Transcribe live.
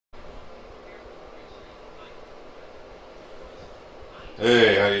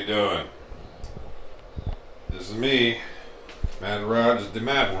Hey, how you doing? This is me, Mad Rogers, the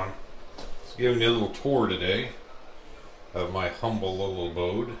Mad One. Just giving you a little tour today of my humble little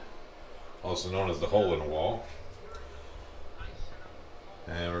abode, also known as the Hole in the Wall.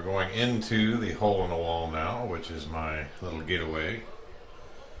 And we're going into the Hole in the Wall now, which is my little getaway.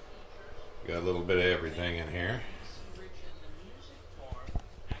 Got a little bit of everything in here.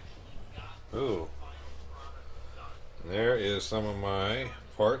 Ooh. There is some of my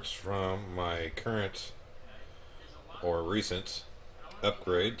parts from my current or recent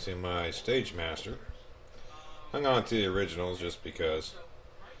upgrade to my Stagemaster. Hung on to the originals just because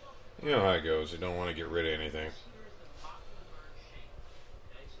you know how it goes, you don't want to get rid of anything.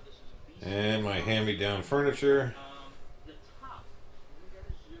 And my hand-me-down furniture.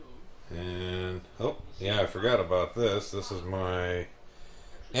 And oh yeah, I forgot about this. This is my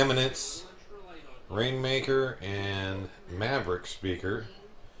Eminence Rainmaker and Maverick speaker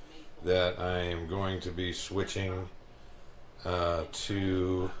that I am going to be switching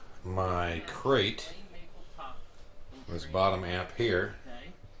to my crate. This bottom amp here.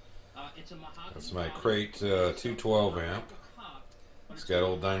 That's my crate 212 amp. It's got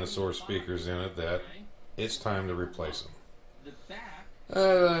old dinosaur speakers in it that it's time to replace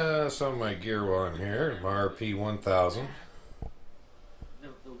them. Some of my gear on here, my RP 1000.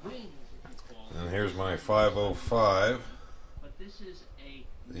 And here's my 505.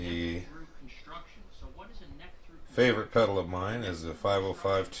 The favorite pedal of mine is the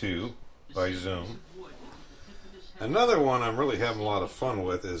 505-2 by Zoom. Another one I'm really having a lot of fun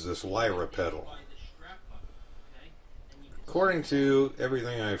with is this Lyra pedal. According to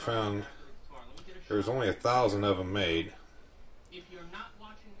everything I found, there's only 1,000 of them made.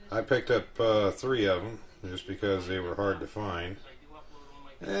 I picked up 3 of them just because they were hard to find.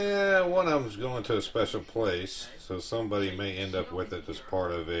 One of them's going to a special place, so somebody may end up with it as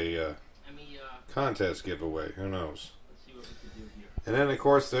part of a contest giveaway. Who knows? And then, of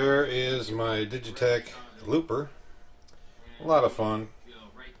course, there is my Digitech Looper. A lot of fun.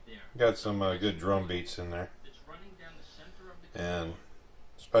 Got some good drum beats in there. And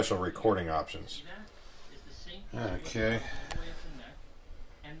special recording options. Okay.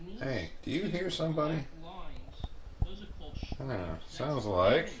 Hey, do you hear somebody? Sounds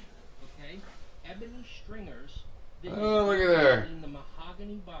like. Ebony stringers. Oh, look at there. In the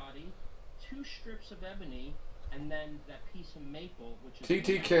mahogany body, 2 strips of ebony, and then that piece of maple, which is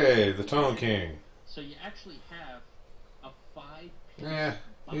TTK, the Tone King. So you actually have a 5-piece. Yeah,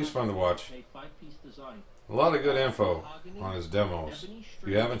 he's fun to watch. A lot of good info on his demos. If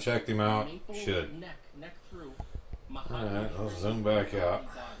you haven't checked him out, you should. Alright, let's zoom back out.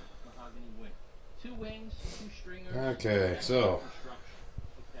 Okay, so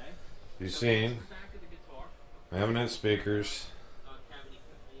you've seen Eminence speakers,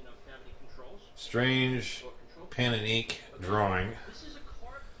 strange pen and ink drawing,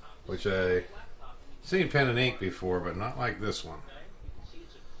 which I seen pen and ink before, but not like this one.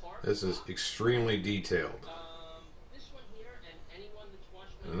 This is extremely detailed.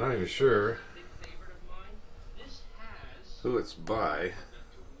 I'm not even sure who it's by.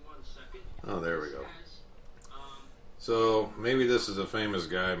 Oh, there we go. So, maybe this is a famous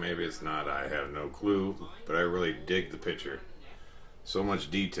guy, maybe it's not, I have no clue, but I really dig the picture. So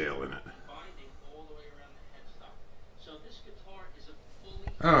much detail in it.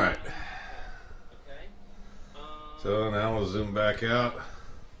 Alright. So, now we'll zoom back out.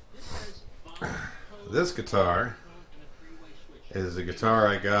 This guitar is the guitar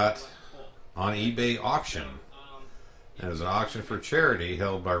I got on eBay auction. And it was an auction for charity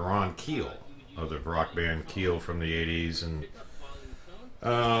held by Ron Keel of the rock band Keel from the 80s and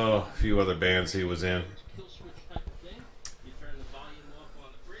a few other bands he was in.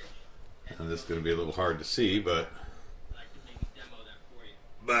 And this is going to be a little hard to see, but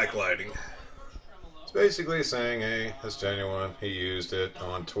backlighting. It's basically saying, hey, that's genuine. He used it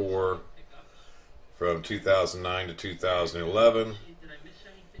on tour from 2009 to 2011.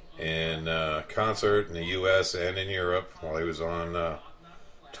 In concert in the U.S. and in Europe while he was on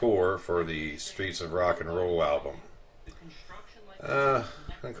tour for the Streets of Rock and Roll album.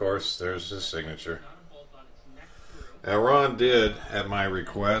 Of course, there's his signature. Now, Ron did, at my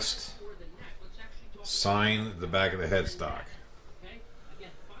request, sign the back of the headstock.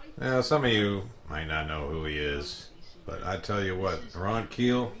 Now, some of you might not know who he is, but I tell you what, Ron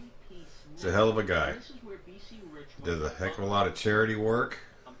Keel is a hell of a guy. Did a heck of a lot of charity work.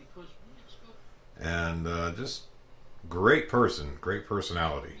 And just great person, great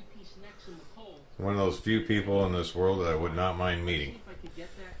personality. One of those few people in this world that I would not mind meeting.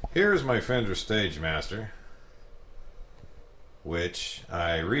 Here's my Fender Stagemaster. which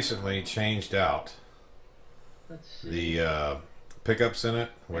I recently changed out the pickups in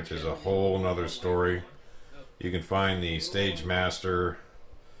it, which is a whole nother story. You can find the Stage Master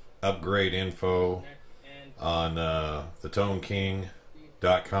upgrade info on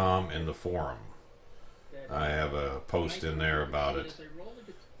thetoneking.com in the forum. I have a post in there about it.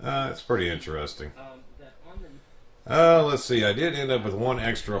 It's pretty interesting. Let's see, I did end up with one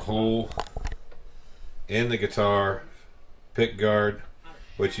extra hole in the guitar pick guard,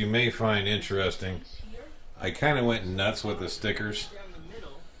 which you may find interesting. I kind of went nuts with the stickers.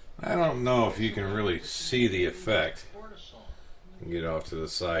 I don't know if you can really see the effect. Get off to the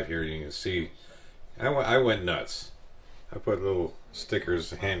side here, you can see I went nuts. I put little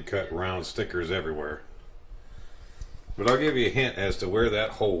stickers, hand cut round stickers everywhere. But I'll give you a hint as to where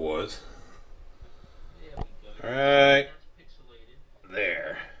that hole was. Right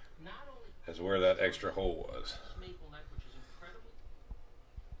there. That's where that extra hole was.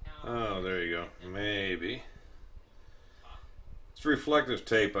 Oh, there you go. Maybe. It's reflective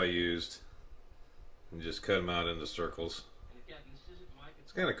tape I used. And just cut them out into circles.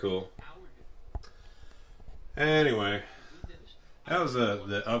 It's kind of cool. Anyway, that was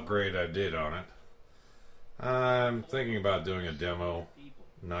the upgrade I did on it. I'm thinking about doing a demo.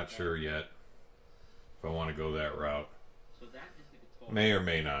 Not sure yet if I want to go that route. May or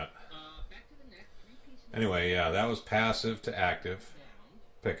may not. Anyway, yeah, that was passive to active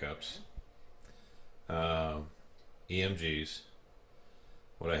pickups. EMGs.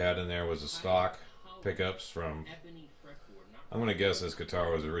 What I had in there was a stock pickups from, I'm going to guess this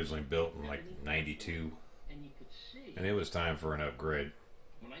guitar was originally built in like 92. And it was time for an upgrade.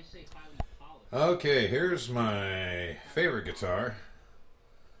 Okay, here's my favorite guitar.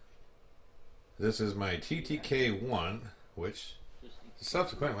 This is my TTK1, which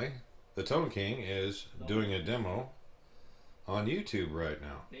subsequently the Tone King is doing a demo on YouTube right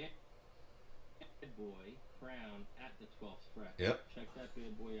now. Yep.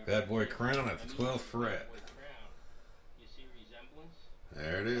 Bad Boy Crown at the 12th fret.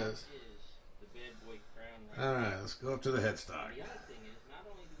 There it is. Alright, let's go up to the headstock.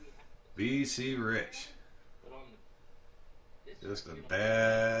 BC Rich. Just a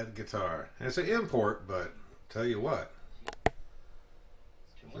bad guitar. And it's an import, but tell you what,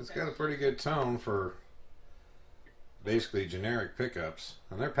 it's got a pretty good tone for basically generic pickups.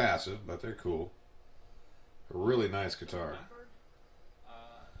 And they're passive, but they're cool. A really nice guitar.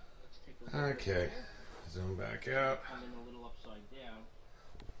 Okay, zoom back out.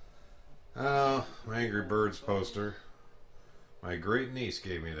 Oh, my Angry Birds poster. My great niece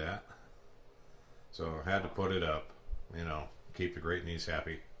gave me that. So I had to put it up. You know, keep the great niece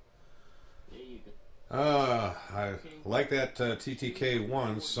happy. I like that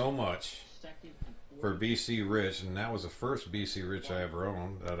TTK1 so much for BC Rich, and that was the first BC Rich I ever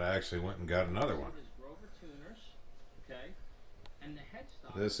owned that I actually went and got another one.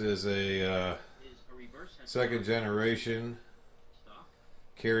 This is a second generation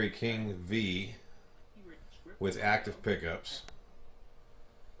Kerry King V with active pickups.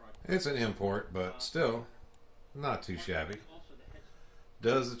 It's an import, but still not too shabby.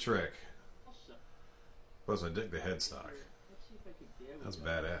 Does the trick. Plus I dig the headstock. That's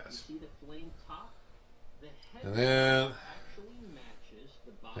badass. And then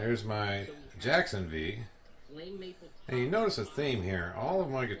there's my Jackson V. And you notice a theme here. All of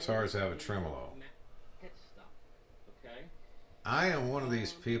my guitars have a tremolo. I am one of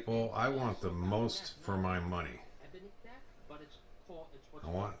these people, I want the most for my money. I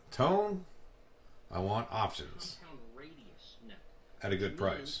want tone, I want options at a good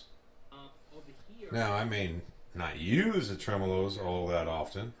price. Now, I may not use the tremolos all that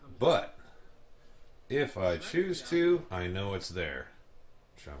often, but if I choose to, I know it's there.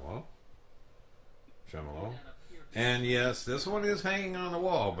 Tremolo. Tremolo. And yes, this one is hanging on the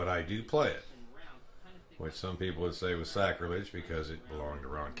wall, but I do play it. Which some people would say was sacrilege because it belonged to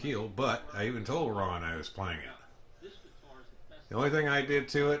Ron Keel, but I even told Ron I was playing it. The only thing I did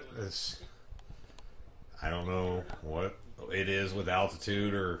to it is, I don't know what it is with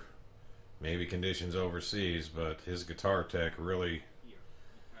altitude or maybe conditions overseas, but his guitar tech really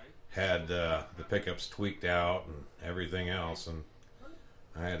had the pickups tweaked out and everything else, and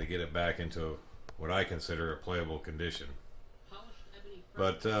I had to get it back into what I consider a playable condition.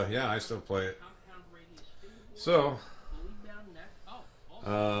 But yeah, I still play it. So,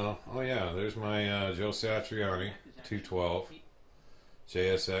 oh yeah, there's my Joe Satriani 212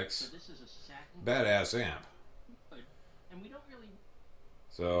 JSX badass amp.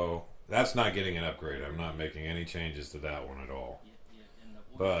 So that's not getting an upgrade. I'm not making any changes to that one at all.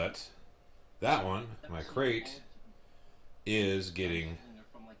 But that one, my crate, is getting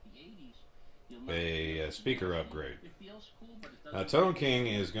a speaker upgrade. Now, Tone King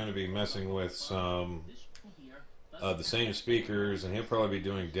is going to be messing with some of the same speakers, and he'll probably be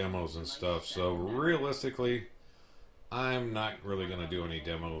doing demos and stuff. So realistically, I'm not really going to do any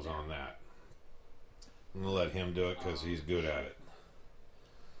demos on that. I'm going to let him do it because he's good at it.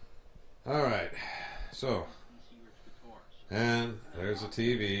 Alright, so, and there's the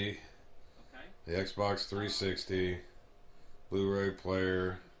TV, the Xbox 360, Blu-ray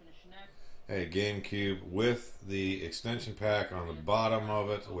player, a GameCube with the extension pack on the bottom of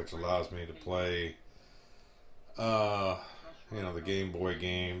it, which allows me to play, the Game Boy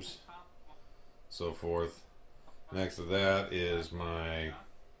games, so forth. Next to that is my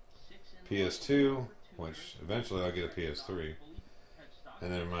PS2, which eventually I'll get a PS3.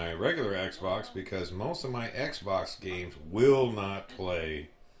 And then my regular Xbox, because most of my Xbox games will not play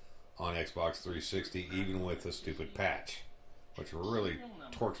on Xbox 360, even with the stupid patch, which really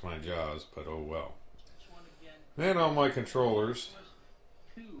torques my jaws, but oh well. And all my controllers.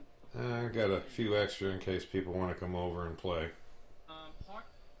 I got a few extra in case people want to come over and play.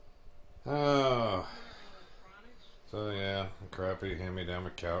 So yeah, crappy hand-me-down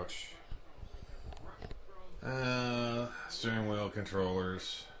couch. Steering wheel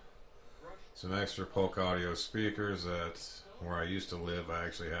controllers. Some extra Polk Audio speakers that where I used to live I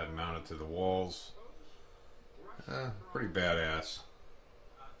actually had mounted to the walls. Pretty badass.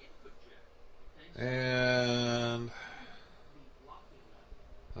 And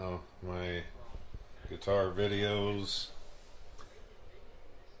my guitar videos,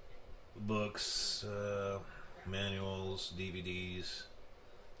 books, manuals, DVDs,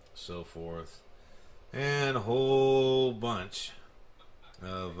 so forth, and a whole bunch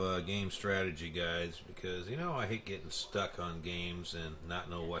of game strategy guides, because I hate getting stuck on games and not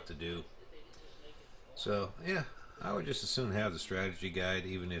know what to do. So yeah, I would just as soon have the strategy guide.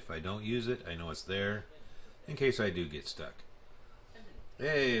 Even if I don't use it, I know it's there in case I do get stuck.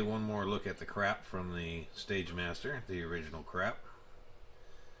 Hey, one more look at the crap from the Stage Master, the original crap.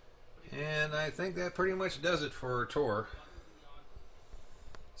 And I think that pretty much does it for our tour.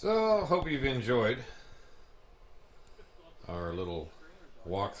 So, hope you've enjoyed our little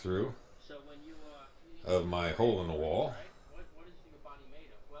walkthrough of my hole in the wall.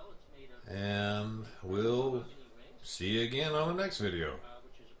 And we'll see you again on the next video.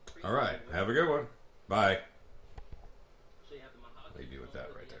 Alright, have a good one. Bye. Leave you with that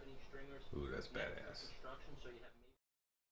right there. Ooh, that's badass.